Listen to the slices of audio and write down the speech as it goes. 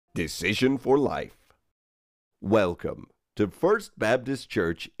Decision for life. Welcome to First Baptist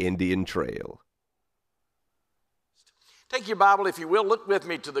Church Indian Trail. Take your Bible, if you will, look with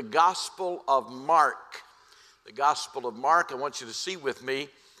me to the Gospel of Mark. The Gospel of Mark, I want you to see with me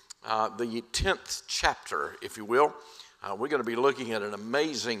the 10th chapter, if you will. We're going to be looking at an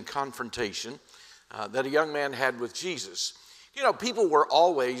amazing confrontation that a young man had with Jesus. You know, people were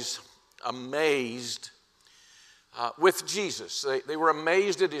always amazed with Jesus. They were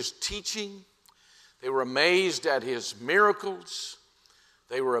amazed at his teaching. They were amazed at his miracles.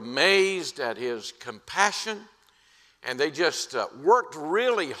 They were amazed at his compassion. And they just worked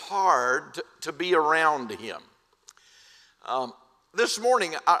really hard to be around him. This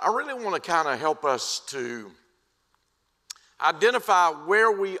morning, I really want to kind of help us to identify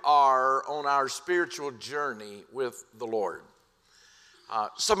where we are on our spiritual journey with the Lord.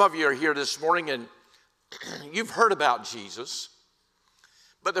 Some of you are here this morning and you've heard about Jesus,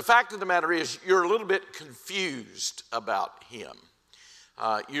 but the fact of the matter is you're a little bit confused about him.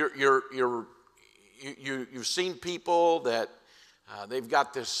 You've seen people that they've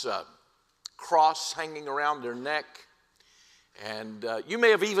got this cross hanging around their neck, and you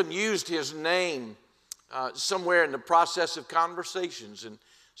may have even used his name somewhere in the process of conversations in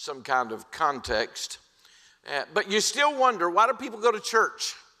some kind of context. But you still wonder, why do people go to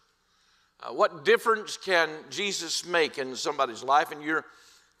church? What difference can Jesus make in somebody's life? And you're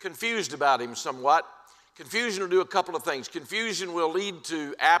confused about him somewhat. Confusion will do a couple of things. Confusion will lead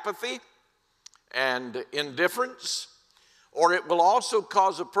to apathy and indifference, or it will also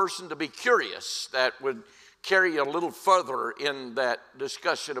cause a person to be curious. That would carry you a little further in that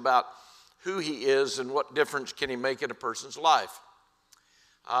discussion about who he is and what difference can he make in a person's life.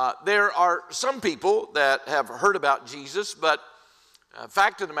 There are some people that have heard about Jesus, but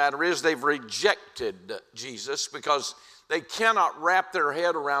fact of the matter is they've rejected Jesus because they cannot wrap their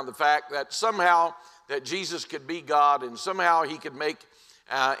head around the fact that somehow that Jesus could be God and somehow he could make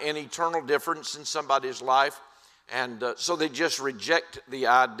an eternal difference in somebody's life. And so they just reject the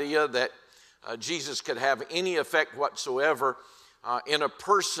idea that Jesus could have any effect whatsoever in a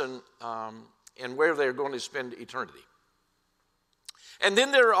person and where they're going to spend eternity. And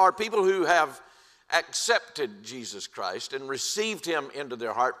then there are people who have accepted Jesus Christ and received him into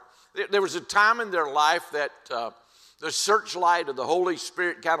their heart. There was a time in their life that the searchlight of the Holy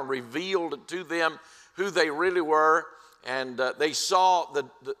Spirit kind of revealed to them who they really were, and they saw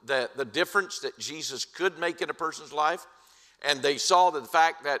the difference that Jesus could make in a person's life, and they saw the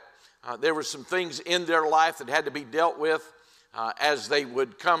fact that there were some things in their life that had to be dealt with as they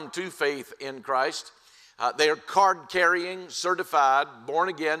would come to faith in Christ. They are card-carrying, certified,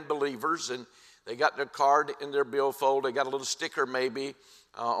 born-again believers, and they got their card in their billfold. They got a little sticker maybe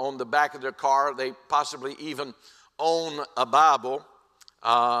on the back of their car. They possibly even own a Bible.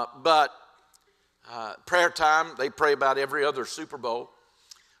 But prayer time, they pray about every other Super Bowl.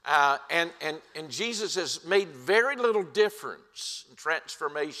 And Jesus has made very little difference and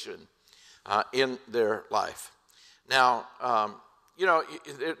transformation in their life. Now, you know,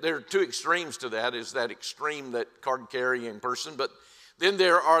 there are two extremes to that. Is that extreme, that card-carrying person, but then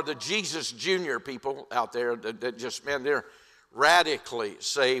there are the Jesus Junior people out there that just, man, they're radically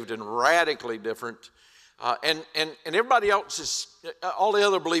saved and radically different. And everybody else is, all the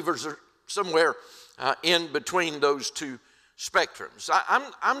other believers are somewhere in between those two spectrums.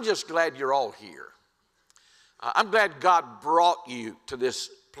 I'm just glad you're all here. I'm glad God brought you to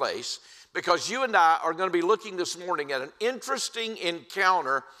this place, because you and I are going to be looking this morning at an interesting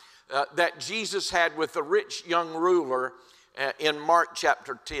encounter that Jesus had with the rich young ruler in Mark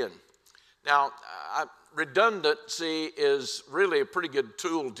chapter 10. Now, redundancy is really a pretty good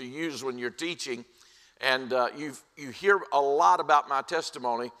tool to use when you're teaching, and you hear a lot about my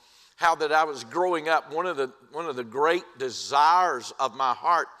testimony, how that I was growing up. One of the great desires of my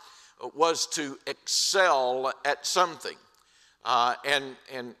heart was to excel at something,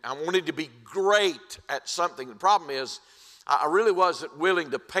 and I wanted to be great at something. The problem is, I really wasn't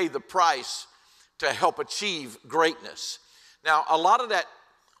willing to pay the price to help achieve greatness. Now, a lot of that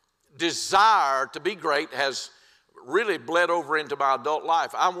desire to be great has really bled over into my adult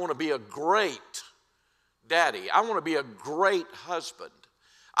life. I want to be a great daddy. I want to be a great husband.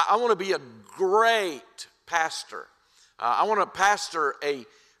 I want to be a great pastor. I want to pastor a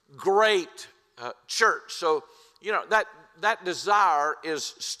great church. So, you know, that desire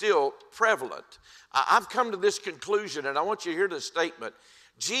is still prevalent. I've come to this conclusion, and I want you to hear this statement.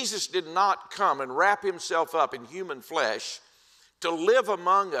 Jesus did not come and wrap himself up in human flesh to live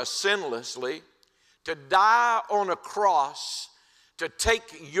among us sinlessly, to die on a cross, to take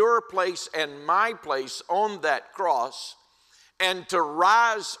your place and my place on that cross, and to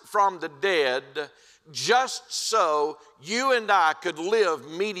rise from the dead just so you and I could live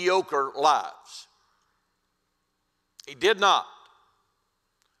mediocre lives. He did not.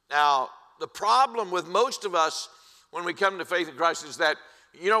 Now, the problem with most of us when we come to faith in Christ is that,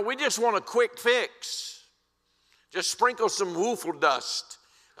 we just want a quick fix. Just sprinkle some woofle dust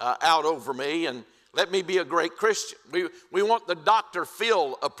out over me and let me be a great Christian. We want the Dr.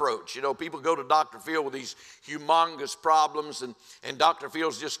 Phil approach. People go to Dr. Phil with these humongous problems, and Dr.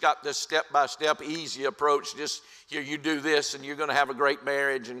 Phil's just got this step-by-step easy approach. Just, here, you do this, and you're going to have a great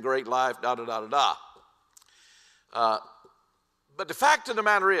marriage and great life, da-da-da-da-da. But the fact of the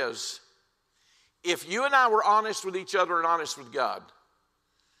matter is, if you and I were honest with each other and honest with God,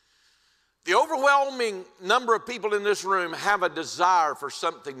 the overwhelming number of people in this room have a desire for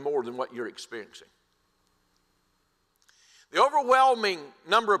something more than what you're experiencing. The overwhelming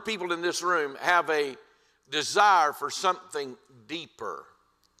number of people in this room have a desire for something deeper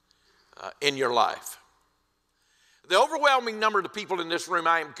in your life. The overwhelming number of the people in this room,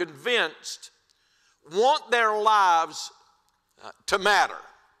 I am convinced, want their lives to matter.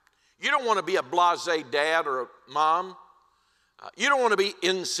 You don't want to be a blasé dad or a mom. You don't want to be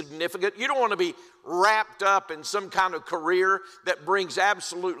insignificant. You don't want to be wrapped up in some kind of career that brings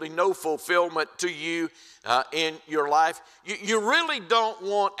absolutely no fulfillment to you in your life. You really don't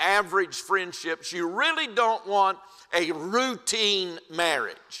want average friendships. You really don't want a routine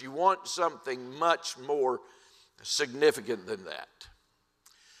marriage. You want something much more significant than that.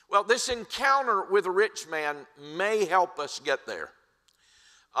 Well, this encounter with a rich man may help us get there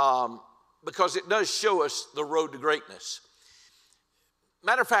because it does show us the road to greatness.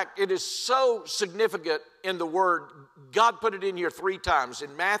 Matter of fact, it is so significant in the Word. God put it in here 3 times,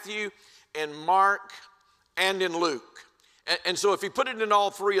 in Matthew, in Mark, and in Luke. And so if He put it in all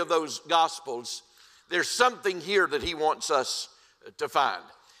 3 of those Gospels, there's something here that He wants us to find.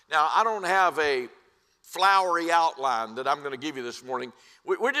 Now, I don't have a flowery outline that I'm going to give you this morning.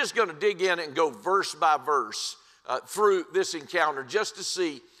 We're just going to dig in and go verse by verse through this encounter just to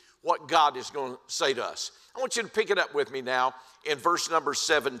see what God is going to say to us. I want you to pick it up with me now in verse number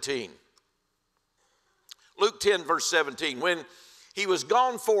 17. Luke 10, verse 17. When He was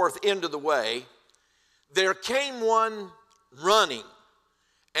gone forth into the way, there came one running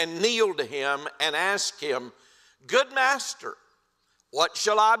and kneeled to Him and asked Him, "Good Master, what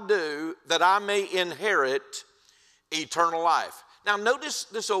shall I do that I may inherit eternal life?" Now notice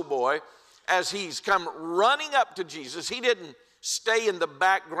this old boy, as he's come running up to Jesus. He didn't stay in the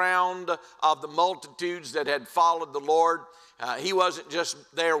background of the multitudes that had followed the Lord. He wasn't just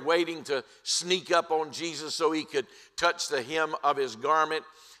there waiting to sneak up on Jesus so he could touch the hem of His garment.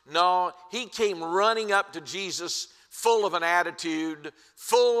 No, he came running up to Jesus full of an attitude,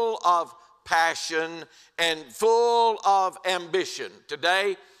 full of passion, and full of ambition.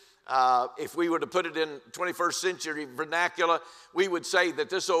 Today, if we were to put it in 21st century vernacular, we would say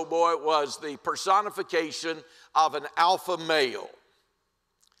that this old boy was the personification of an alpha male.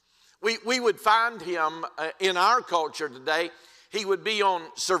 We would find him in our culture today. He would be on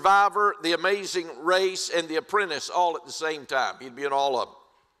Survivor, The Amazing Race, and The Apprentice all at the same time. He'd be in all of them.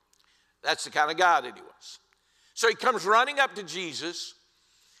 That's the kind of guy that he was. So he comes running up to Jesus.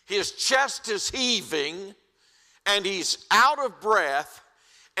 His chest is heaving, and he's out of breath,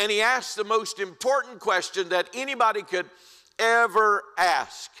 and he asks the most important question that anybody could ever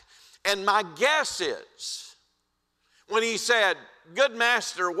ask. And my guess is, when he said, "Good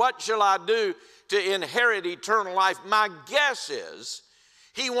Master, what shall I do to inherit eternal life?" my guess is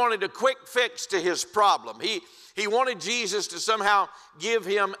he wanted a quick fix to his problem. He wanted Jesus to somehow give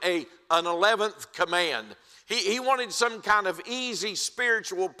him an 11th command. He wanted some kind of easy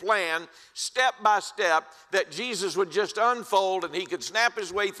spiritual plan, step by step, that Jesus would just unfold and he could snap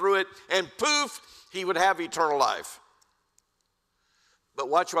his way through it, and poof, he would have eternal life. But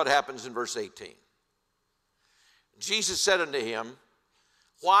watch what happens in verse 18. Jesus said unto him,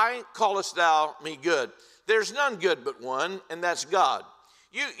 "Why callest thou me good? There's none good but one, and that's God.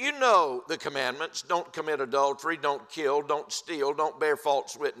 You know the commandments. Don't commit adultery, don't kill, don't steal, don't bear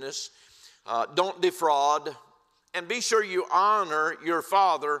false witness, don't defraud, and be sure you honor your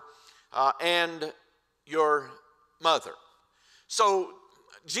father and your mother." So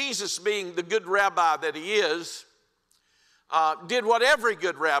Jesus, being the good rabbi that he is, did what every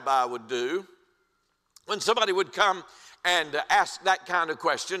good rabbi would do. When somebody would come and ask that kind of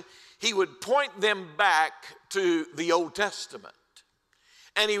question, he would point them back to the Old Testament.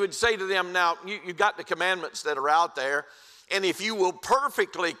 And he would say to them, "Now, you got the commandments that are out there, and if you will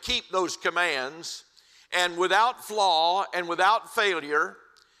perfectly keep those commands, and without flaw and without failure,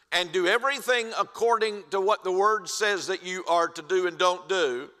 and do everything according to what the Word says that you are to do and don't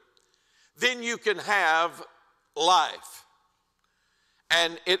do, then you can have life.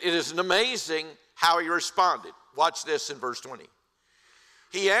 And it is amazing how he responded. Watch this in verse 20.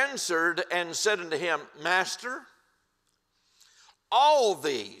 He answered and said unto him, Master, all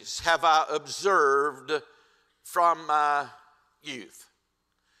these have I observed from my youth.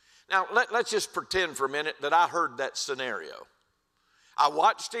 Now, let's just pretend for a minute that I heard that scenario. I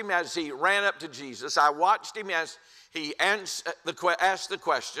watched him as he ran up to Jesus. I watched him as he asked the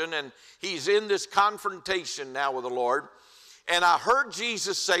question, and he's in this confrontation now with the Lord. And I heard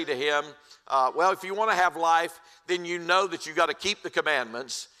Jesus say to him, well, if you want to have life, then you know that you got to keep the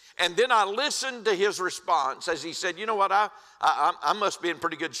commandments. And then I listened to his response as he said, you know what, I must be in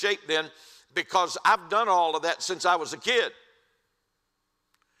pretty good shape then, because I've done all of that since I was a kid.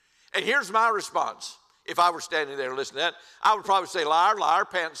 And here's my response. If I were standing there listening to that, I would probably say, liar, liar,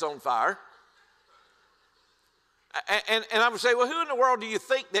 pants on fire. And I would say, well, who in the world do you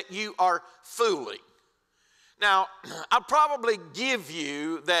think that you are fooling? Now, I'll probably give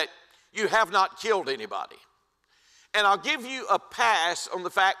you that you have not killed anybody. And I'll give you a pass on the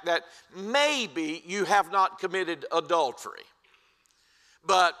fact that maybe you have not committed adultery.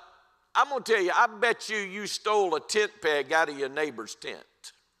 But I'm going to tell you, I bet you stole a tent peg out of your neighbor's tent.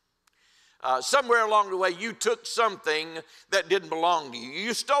 Somewhere along the way, you took something that didn't belong to you.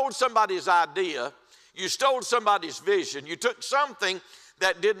 You stole somebody's idea. You stole somebody's vision. You took something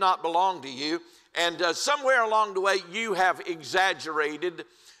that did not belong to you. And somewhere along the way, you have exaggerated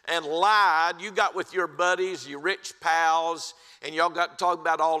and lied. You got with your buddies, your rich pals, and y'all got to talk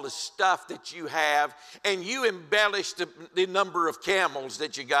about all the stuff that you have. And you embellished the number of camels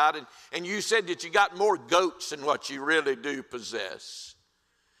that you got. And you said that you got more goats than what you really do possess.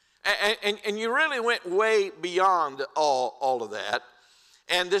 And you really went way beyond all of that.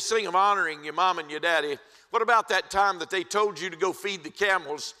 And this thing of honoring your mom and your daddy, what about that time that they told you to go feed the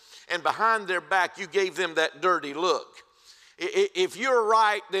camels, and behind their back you gave them that dirty look? If you're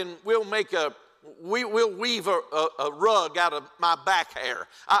right, then we'll weave a rug out of my back hair.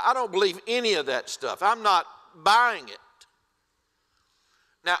 I don't believe any of that stuff. I'm not buying it.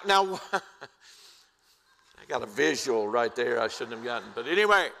 Now I got a visual right there I shouldn't have gotten. But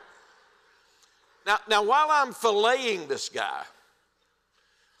anyway, now while I'm filleting this guy,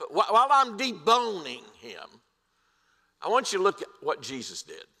 while I'm deboning him, I want you to look at what Jesus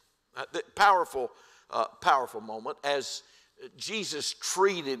did. That powerful moment as Jesus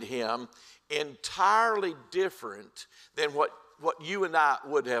treated him entirely different than what you and I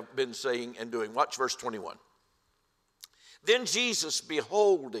would have been saying and doing. Watch verse 21. Then Jesus,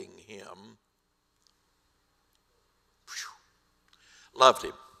 beholding him, loved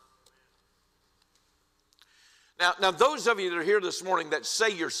him. Now, those of you that are here this morning that say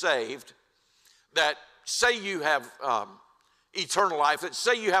you're saved, that say you have eternal life, that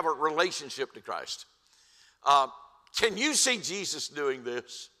say you have a relationship to Christ, can you see Jesus doing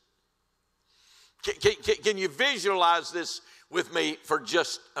this? Can you visualize this with me for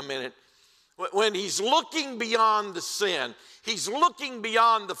just a minute? When he's looking beyond the sin, he's looking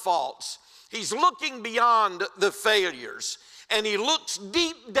beyond the faults, he's looking beyond the failures, and he looks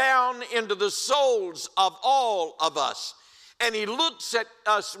deep down into the souls of all of us, and he looks at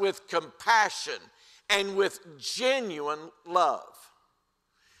us with compassion and with genuine love.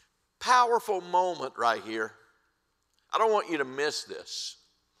 Powerful moment right here. I don't want you to miss this.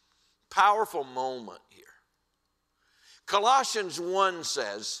 Powerful moment here. Colossians 1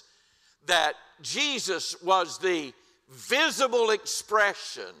 says that Jesus was the visible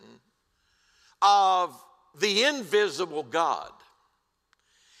expression of the invisible God.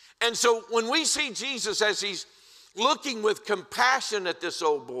 And so when we see Jesus as he's looking with compassion at this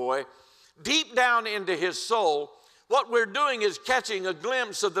old boy, deep down into his soul, what we're doing is catching a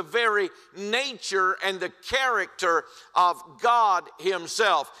glimpse of the very nature and the character of God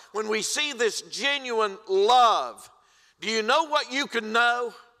himself. When we see this genuine love, do you know what you can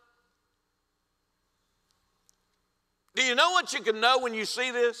know? Do you know what you can know when you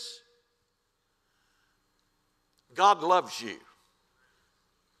see this? God loves you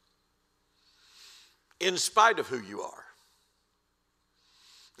in spite of who you are.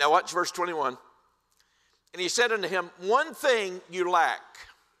 Now watch verse 21. And he said unto him, one thing you lack.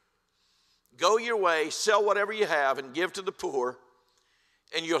 Go your way, sell whatever you have, and give to the poor,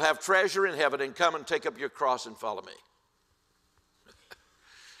 and you'll have treasure in heaven, and come and take up your cross and follow me.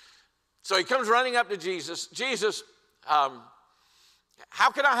 So he comes running up to Jesus. Jesus, how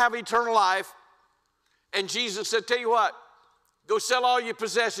can I have eternal life? And Jesus said, tell you what, go sell all your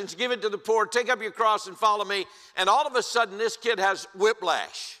possessions, give it to the poor, take up your cross and follow me. And all of a sudden, this kid has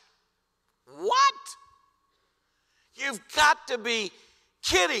whiplash. What? You've got to be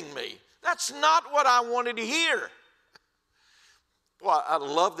kidding me. That's not what I wanted to hear. Well, I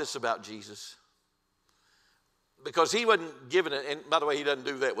love this about Jesus, because he wasn't given it, and by the way, he doesn't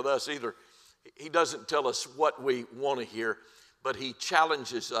do that with us either. He doesn't tell us what we want to hear, but he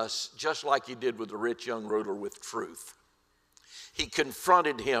challenges us just like he did with the rich young ruler with truth. He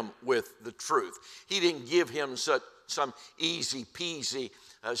confronted him with the truth. He didn't give him some easy peasy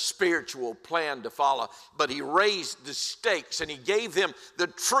spiritual plan to follow, but he raised the stakes and he gave him the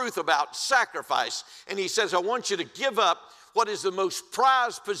truth about sacrifice. And he says, I want you to give up what is the most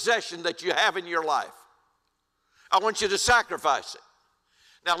prized possession that you have in your life. I want you to sacrifice it.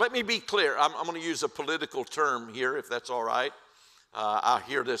 Now, let me be clear. I'm going to use a political term here, if that's all right. I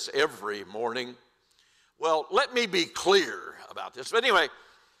hear this every morning. Well, let me be clear about this. But anyway,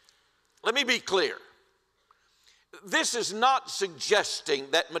 let me be clear. This is not suggesting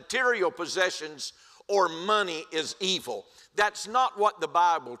that material possessions or money is evil. That's not what the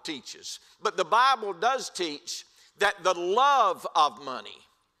Bible teaches. But the Bible does teach that the love of money,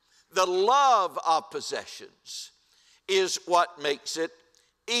 the love of possessions, is what makes it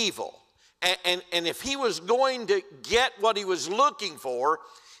evil. And if he was going to get what he was looking for,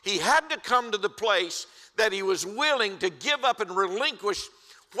 he had to come to the place that he was willing to give up and relinquish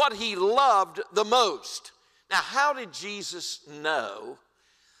what he loved the most. Now, how did Jesus know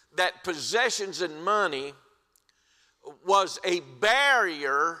that possessions and money was a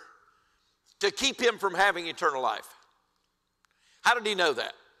barrier to keep him from having eternal life? How did he know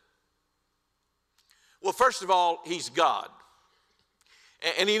that? Well, first of all, he's God,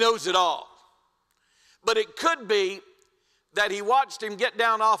 and he knows it all. But it could be that he watched him get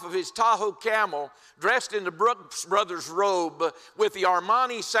down off of his Tahoe camel, dressed in the Brooks Brothers robe with the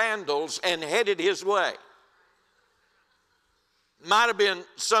Armani sandals, and headed his way. Might have been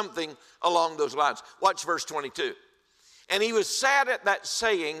something along those lines. Watch verse 22. And he was sad at that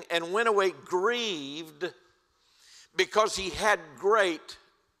saying and went away grieved, because he had great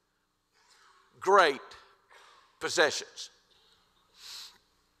possessions.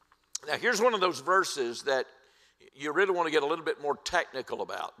 Now, here's one of those verses that you really want to get a little bit more technical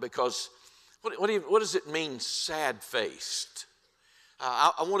about, because what does it mean, sad-faced?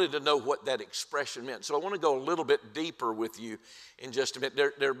 I wanted to know what that expression meant, so I want to go a little bit deeper with you in just a minute.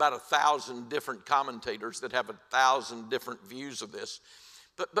 There are about 1,000 different commentators that have 1,000 different views of this.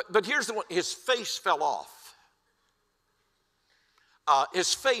 But here's the one: his face fell off.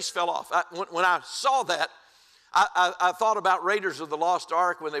 His face fell off. When I saw that, I thought about Raiders of the Lost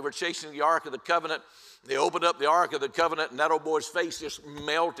Ark when they were chasing the Ark of the Covenant. They opened up the Ark of the Covenant, and that old boy's face just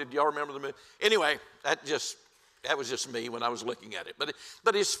melted. Y'all remember the movie? Anyway, that was just me when I was looking at it.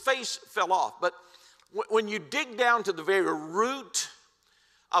 But his face fell off. But when you dig down to the very root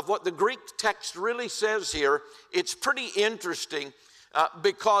of what the Greek text really says here, it's pretty interesting,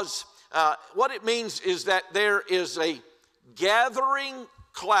 because what it means is that there is a gathering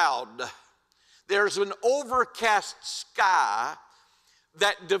cloud. There's an overcast sky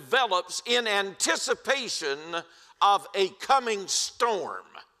that develops in anticipation of a coming storm.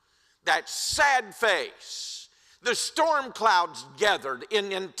 That sad face. The storm clouds gathered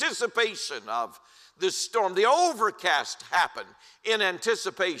in anticipation of this storm. The overcast happened in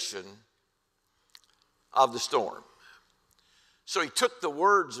anticipation of the storm. So he took the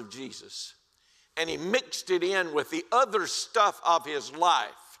words of Jesus and he mixed it in with the other stuff of his life.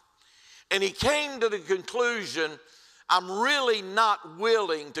 And he came to the conclusion, I'm really not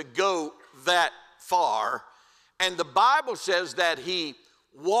willing to go that far. And the Bible says that he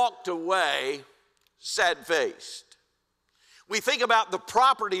walked away sad-faced. We think about the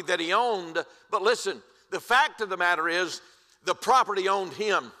property that he owned, but listen, the fact of the matter is the property owned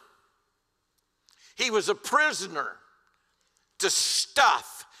him. He was a prisoner to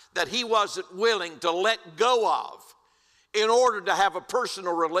stuff that he wasn't willing to let go of in order to have a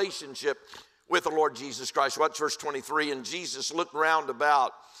personal relationship with the Lord Jesus Christ. Watch verse 23. And Jesus looked round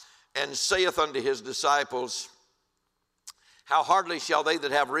about and saith unto his disciples, how hardly shall they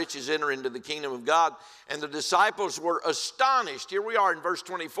that have riches enter into the kingdom of God? And the disciples were astonished. Here we are in verse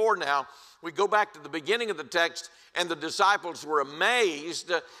 24 now. We go back to the beginning of the text, and the disciples were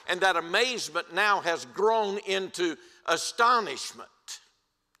amazed, and that amazement now has grown into astonishment.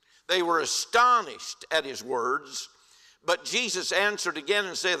 They were astonished at his words. But Jesus answered again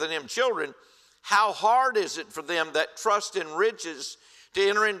and saith unto them, children, how hard is it for them that trust in riches to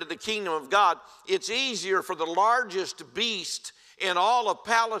enter into the kingdom of God? It's easier for the largest beast in all of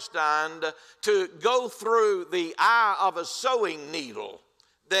Palestine to go through the eye of a sewing needle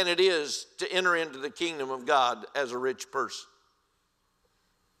than it is to enter into the kingdom of God as a rich person.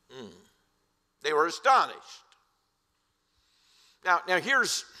 They were astonished. Now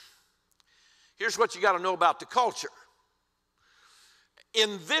here's what you got to know about the culture.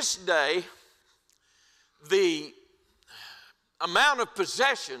 In this day, the amount of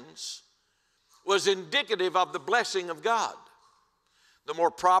possessions was indicative of the blessing of God. The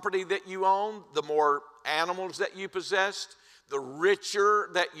more property that you owned, the more animals that you possessed, the richer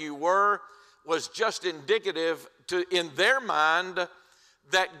that you were, was just indicative to, in their mind,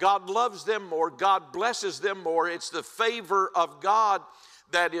 that God loves them more, God blesses them more. It's the favor of God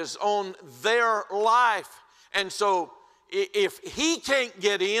that is on their life. And so if he can't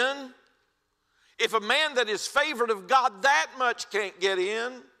get in, if a man that is favored of God that much can't get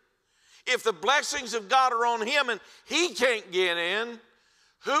in, if the blessings of God are on him and he can't get in,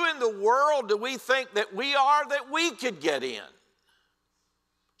 who in the world do we think that we are that we could get in?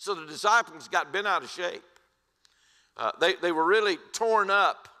 So the disciples got bent out of shape. They were really torn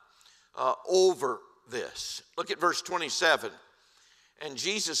up over this. Look at verse 27. And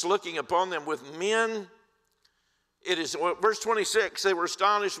Jesus looking upon them with men, verse 26, they were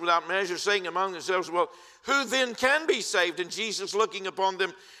astonished without measure, saying among themselves, well, who then can be saved? And Jesus looking upon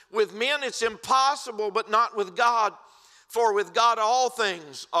them, with men it's impossible, but not with God. For with God all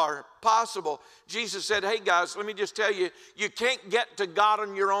things are possible. Jesus said, hey guys, let me just tell you, you can't get to God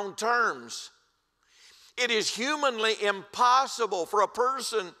on your own terms. It is humanly impossible for a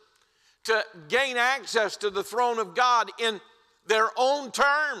person to gain access to the throne of God in their own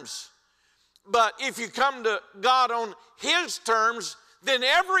terms. But if you come to God on his terms, then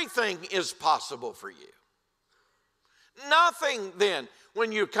everything is possible for you. Nothing then,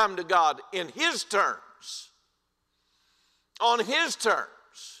 when you come to God in his terms, on his terms,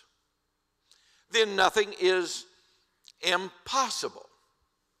 then nothing is impossible.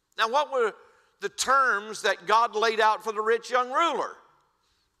 Now, what were the terms that God laid out for the rich young ruler?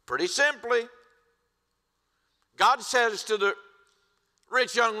 Pretty simply, God says to the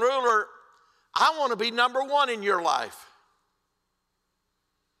rich young ruler, I want to be number one in your life.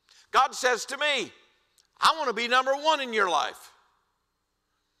 God says to me, I want to be number one in your life.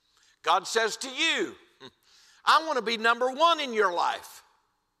 God says to you, I want to be number one in your life.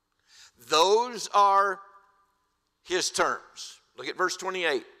 Those are his terms. Look at verse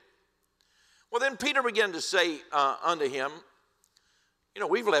 28. Well, then Peter began to say unto him,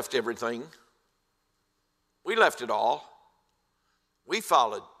 we've left everything. We left it all. We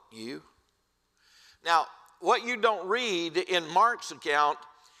followed you. Now, what you don't read in Mark's account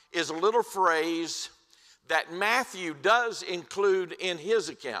is a little phrase that Matthew does include in his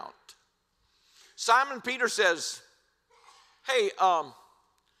account. Simon Peter says, hey,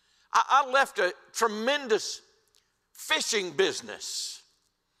 I left a tremendous fishing business.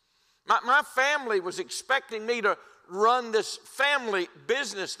 My family was expecting me to run this family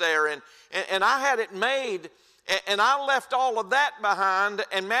business there, and I had it made, and I left all of that behind.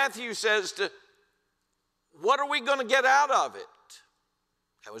 And Matthew says, what are we going to get out of it?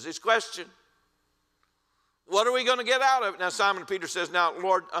 That was his question. What are we going to get out of it? Now Simon Peter says, now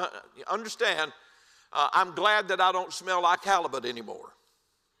Lord, understand, I'm glad that I don't smell like halibut anymore.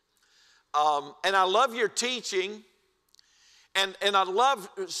 And I love your teaching, and I love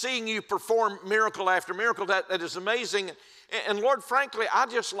seeing you perform miracle after miracle. That is amazing. And Lord, frankly, I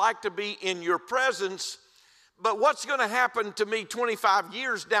just like to be in your presence. But what's going to happen to me 25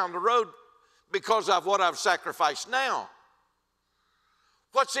 years down the road because of what I've sacrificed now?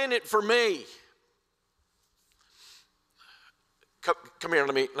 What's in it for me? Come here,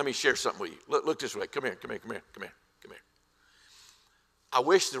 let me share something with you. Look this way. Come here. I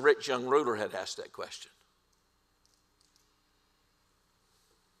wish the rich young ruler had asked that question.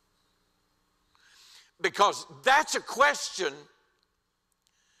 Because that's a question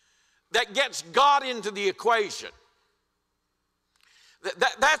that gets God into the equation.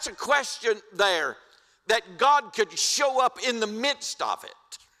 That's a question there that God could show up in the midst of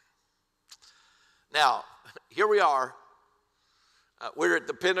it. Now, here we are. We're at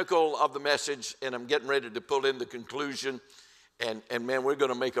the pinnacle of the message, and I'm getting ready to pull in the conclusion. And man, we're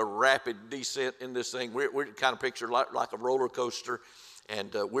going to make a rapid descent in this thing. We're kind of pictured like a roller coaster,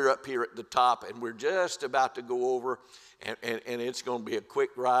 and we're up here at the top, and we're just about to go over, and it's going to be a quick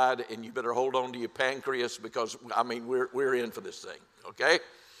ride, and you better hold on to your pancreas because, I mean, we're in for this thing, okay?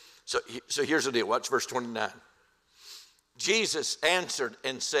 So here's the deal. Watch verse 29. Jesus answered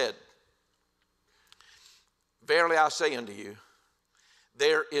and said, verily I say unto you,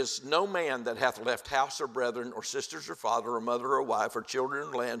 there is no man that hath left house or brethren or sisters or father or mother or wife or children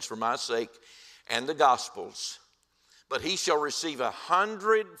or lands for my sake and the gospel's, but he shall receive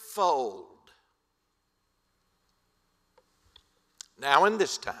 100-fold now in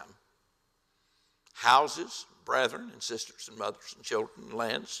this time houses, brethren and sisters and mothers and children and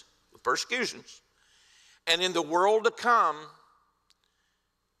lands with persecutions, and in the world to come,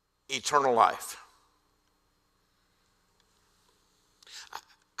 eternal life.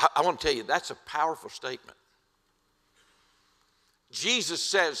 I want to tell you, that's a powerful statement. Jesus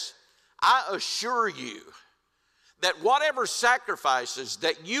says, I assure you that whatever sacrifices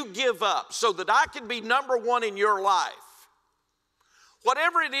that you give up so that I can be number one in your life,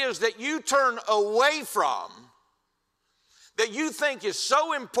 whatever it is that you turn away from, that you think is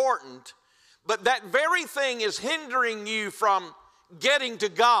so important, but that very thing is hindering you from getting to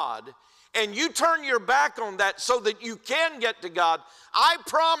God, and you turn your back on that so that you can get to God, I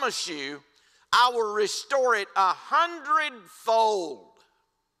promise you, I will restore it 100-fold.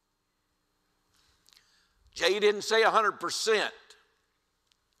 Jay didn't say 100%.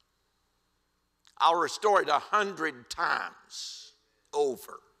 I'll restore it 100 times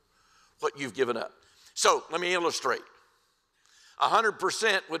over what you've given up. So let me illustrate.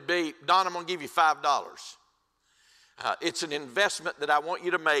 100% would be, Don, I'm going to give you $5. It's an investment that I want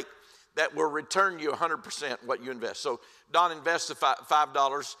you to make that will return you 100% what you invest. So Don invests the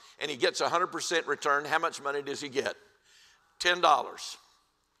 $5 and he gets 100% return. How much money does he get? $10.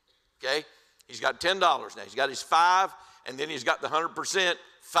 Okay? He's got $10 now. He's got his 5 and then he's got the 100%,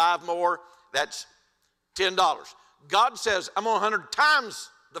 5 more. That's $10. God says, I'm on 100 times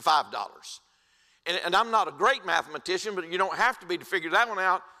the $5. And I'm not a great mathematician, but you don't have to be to figure that one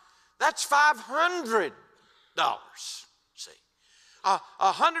out. That's $500. See,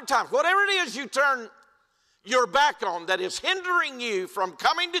 100 times. Whatever it is you turn your back on that is hindering you from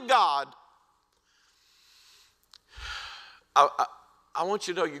coming to God, I want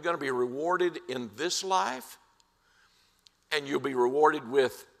you to know you're going to be rewarded in this life, and you'll be rewarded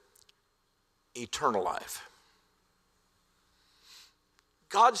with eternal life.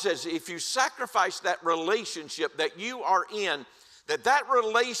 God says if you sacrifice that relationship that you are in, that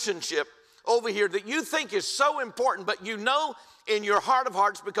relationship over here that you think is so important, but you know in your heart of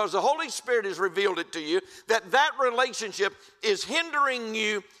hearts, because the Holy Spirit has revealed it to you, that relationship is hindering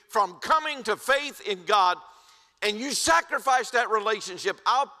you from coming to faith in God, and you sacrifice that relationship,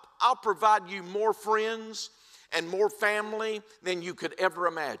 I'll provide you more friends and more family than you could ever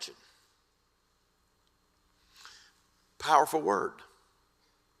imagine. Powerful word.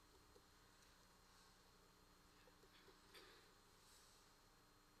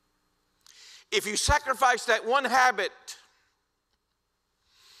 If you sacrifice that one habit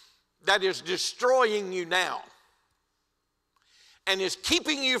that is destroying you now and is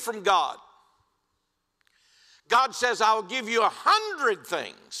keeping you from God, God says, I will give you 100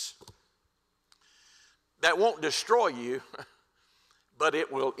 things that won't destroy you, but it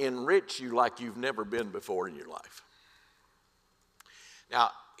will enrich you like you've never been before in your life.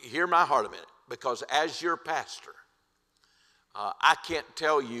 Now, hear my heart a minute, because as your pastor, I can't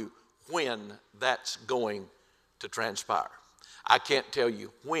tell you when that's going to transpire. I can't tell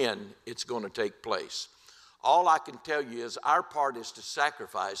you when it's going to take place. All I can tell you is our part is to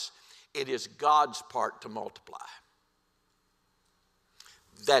sacrifice. It is God's part to multiply.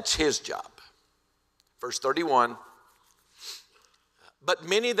 That's his job. Verse 31, but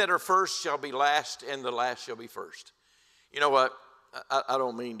many that are first shall be last, and the last shall be first. You know what? I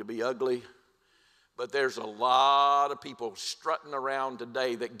don't mean to be ugly, but there's a lot of people strutting around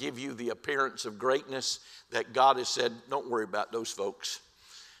today that give you the appearance of greatness that God has said, don't worry about those folks.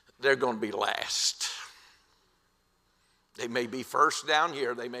 They're going to be last. They may be first down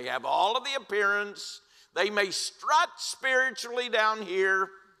here. They may have all of the appearance. They may strut spiritually down here.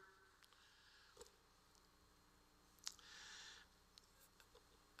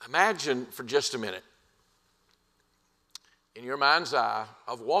 Imagine for just a minute, in your mind's eye,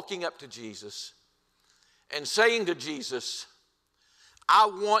 of walking up to Jesus and saying to Jesus, I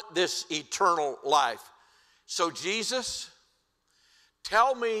want this eternal life. So Jesus,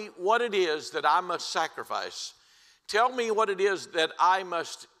 tell me what it is that I must sacrifice. Tell me what it is that I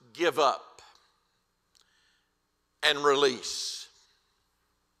must give up and release.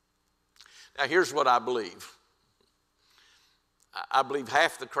 Now here's what I believe. I believe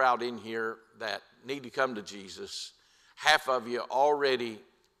half the crowd in here that need to come to Jesus, half of you already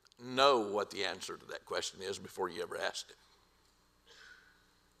know what the answer to that question is before you ever asked it.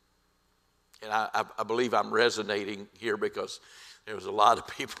 And I believe I'm resonating here because there was a lot of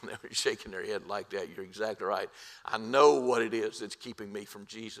people that were shaking their head like that. You're exactly right. I know what it is that's keeping me from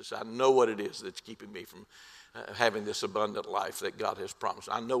Jesus. I know what it is that's keeping me from having this abundant life that God has promised.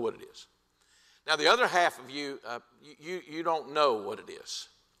 I know what it is. Now, the other half of you, you don't know what it is.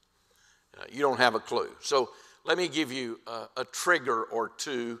 You don't have a clue. So let me give you a trigger or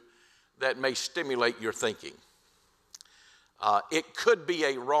two that may stimulate your thinking. It could be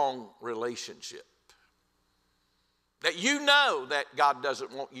a wrong relationship that you know that God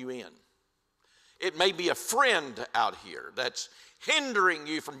doesn't want you in. It may be a friend out here that's hindering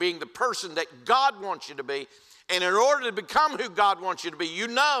you from being the person that God wants you to be. And in order to become who God wants you to be, you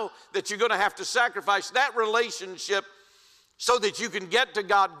know that you're going to have to sacrifice that relationship so that you can get to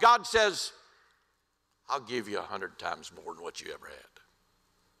God. God says, I'll give you 100 times more than what you ever had.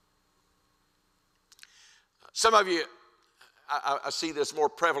 Some of you, I see this more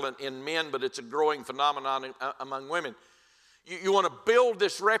prevalent in men, but it's a growing phenomenon among women. You want to build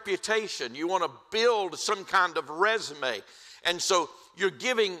this reputation. You want to build some kind of resume. And so you're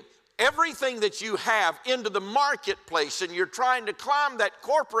giving everything that you have into the marketplace, and you're trying to climb that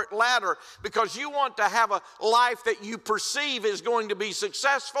corporate ladder because you want to have a life that you perceive is going to be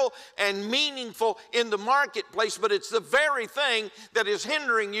successful and meaningful in the marketplace, but it's the very thing that is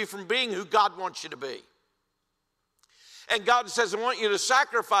hindering you from being who God wants you to be. And God says, I want you to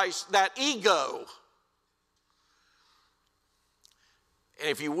sacrifice that ego. And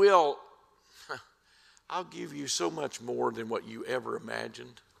if you will, I'll give you so much more than what you ever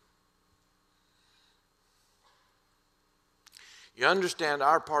imagined. You understand,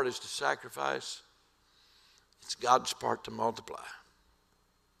 our part is to sacrifice. It's God's part to multiply.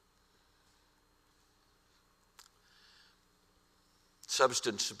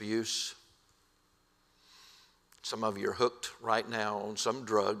 Substance abuse. Some of you are hooked right now on some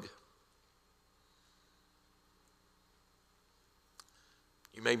drug.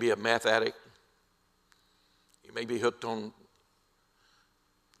 You may be a meth addict. You may be hooked on,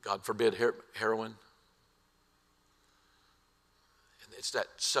 God forbid, heroin. And it's that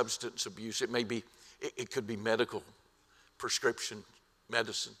substance abuse. It could be medical prescription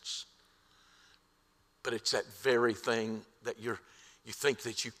medicines. But it's that very thing that you think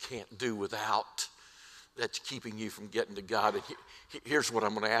that you can't do without, that's keeping you from getting to God. And here's what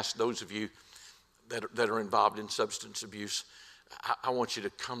I'm going to ask those of you that are involved in substance abuse. I want you to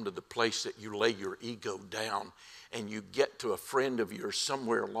come to the place that you lay your ego down and you get to a friend of yours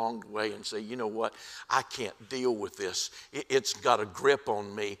somewhere along the way and say, you know what, I can't deal with this. It's got a grip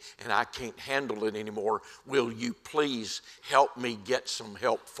on me and I can't handle it anymore. Will you please help me get some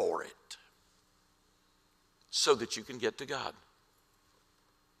help for it so that you can get to God?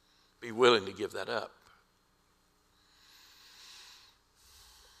 Be willing to give that up.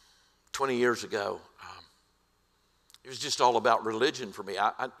 20 years ago, it was just all about religion for me.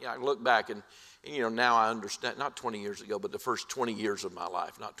 I look back and now I understand, not 20 years ago, but the first 20 years of my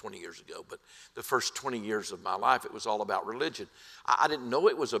life, not 20 years ago, but the first 20 years of my life, it was all about religion. I didn't know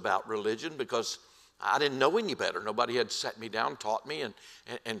it was about religion because I didn't know any better. Nobody had sat me down, taught me,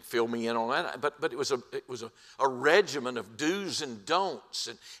 and filled me in on that. But it was a regimen of do's and don'ts.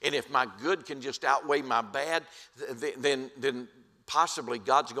 And if my good can just outweigh my bad, then possibly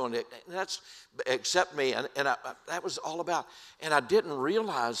God's going to accept me. And that was all about. And I didn't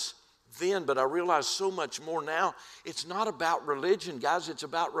realize then, but I realize so much more now. It's not about religion, guys. It's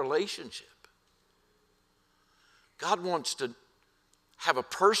about relationship. God wants to have a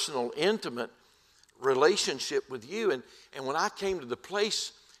personal, intimate relationship with you. And when I came to the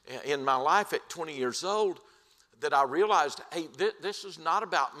place in my life at 20 years old that I realized, hey, this is not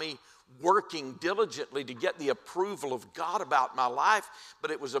about me working diligently to get the approval of God about my life, but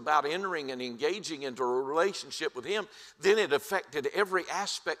it was about entering and engaging into a relationship with Him. Then it affected every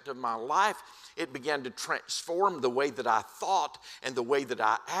aspect of my life. It began to transform the way that I thought and the way that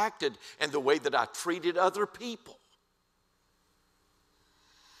I acted and the way that I treated other people.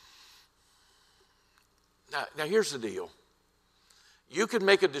 Now here's the deal. You could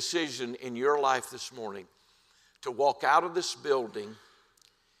make a decision in your life this morning to walk out of this building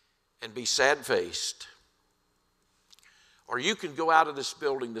and be sad-faced. Or you can go out of this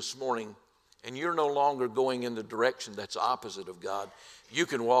building this morning and you're no longer going in the direction that's opposite of God. You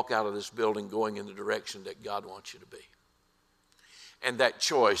can walk out of this building going in the direction that God wants you to be. And that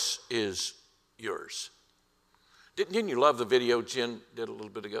choice is yours. Didn't you love the video Jen did a little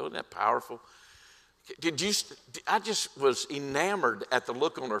bit ago? Isn't that powerful? I just was enamored at the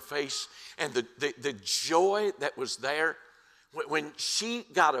look on her face and the joy that was there when she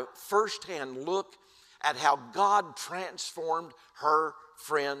got a firsthand look at how God transformed her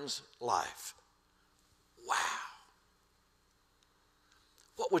friend's life. Wow.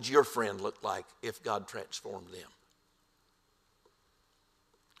 What would your friend look like if God transformed them?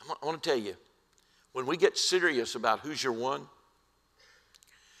 I want to tell you, when we get serious about who's your one,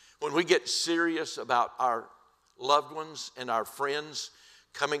 when we get serious about our loved ones and our friends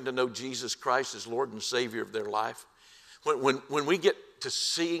coming to know Jesus Christ as Lord and Savior of their life, when we get to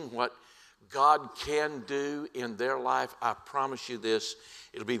seeing what God can do in their life, I promise you this,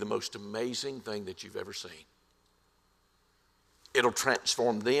 it'll be the most amazing thing that you've ever seen. It'll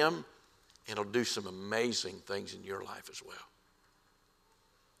transform them, and it'll do some amazing things in your life as well.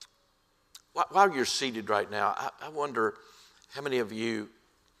 While you're seated right now, I wonder how many of you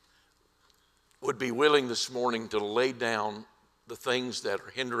would be willing this morning to lay down the things that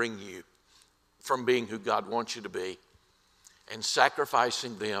are hindering you from being who God wants you to be and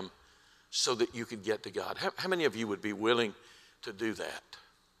sacrificing them so that you could get to God. How many of you would be willing to do that?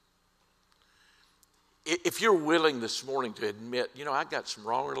 If you're willing this morning to admit, you know, I got some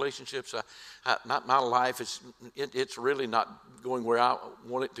wrong relationships, my life, it's really not going where I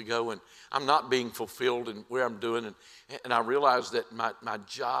want it to go, and I'm not being fulfilled in where I'm doing, and I realize that my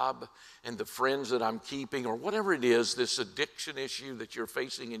job and the friends that I'm keeping, or whatever it is, this addiction issue that you're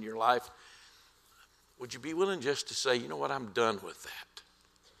facing in your life, would you be willing just to say, you know what, I'm done with that.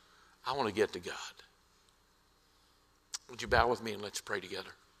 I want to get to God. Would you bow with me and let's pray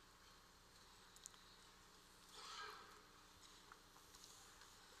together?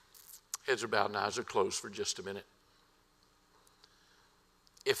 Heads are bowed and eyes are closed for just a minute.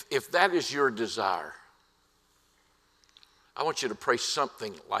 If that is your desire, I want you to pray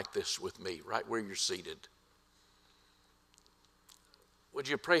something like this with me, right where you're seated. Would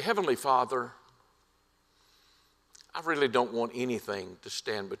you pray, Heavenly Father, I really don't want anything to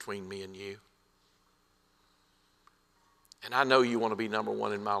stand between me and you. And I know you want to be number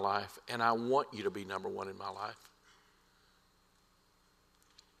one in my life, and I want you to be number one in my life.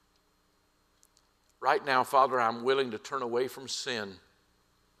 Right now, Father, I'm willing to turn away from sin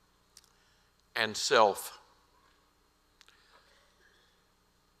and self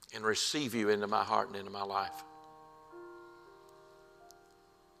and receive you into my heart and into my life.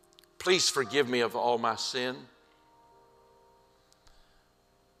 Please forgive me of all my sin.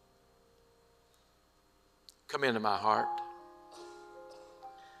 Come into my heart.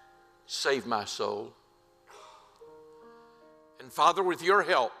 Save my soul. And Father, with your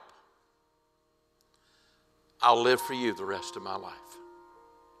help, I'll live for you the rest of my life.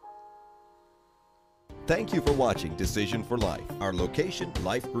 Thank you for watching Decision for Life. Our location,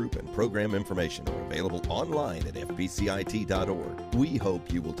 life group, and program information are available online at fbcit.org. We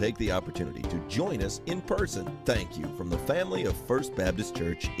hope you will take the opportunity to join us in person. Thank you from the family of First Baptist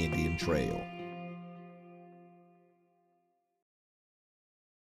Church, Indian Trail.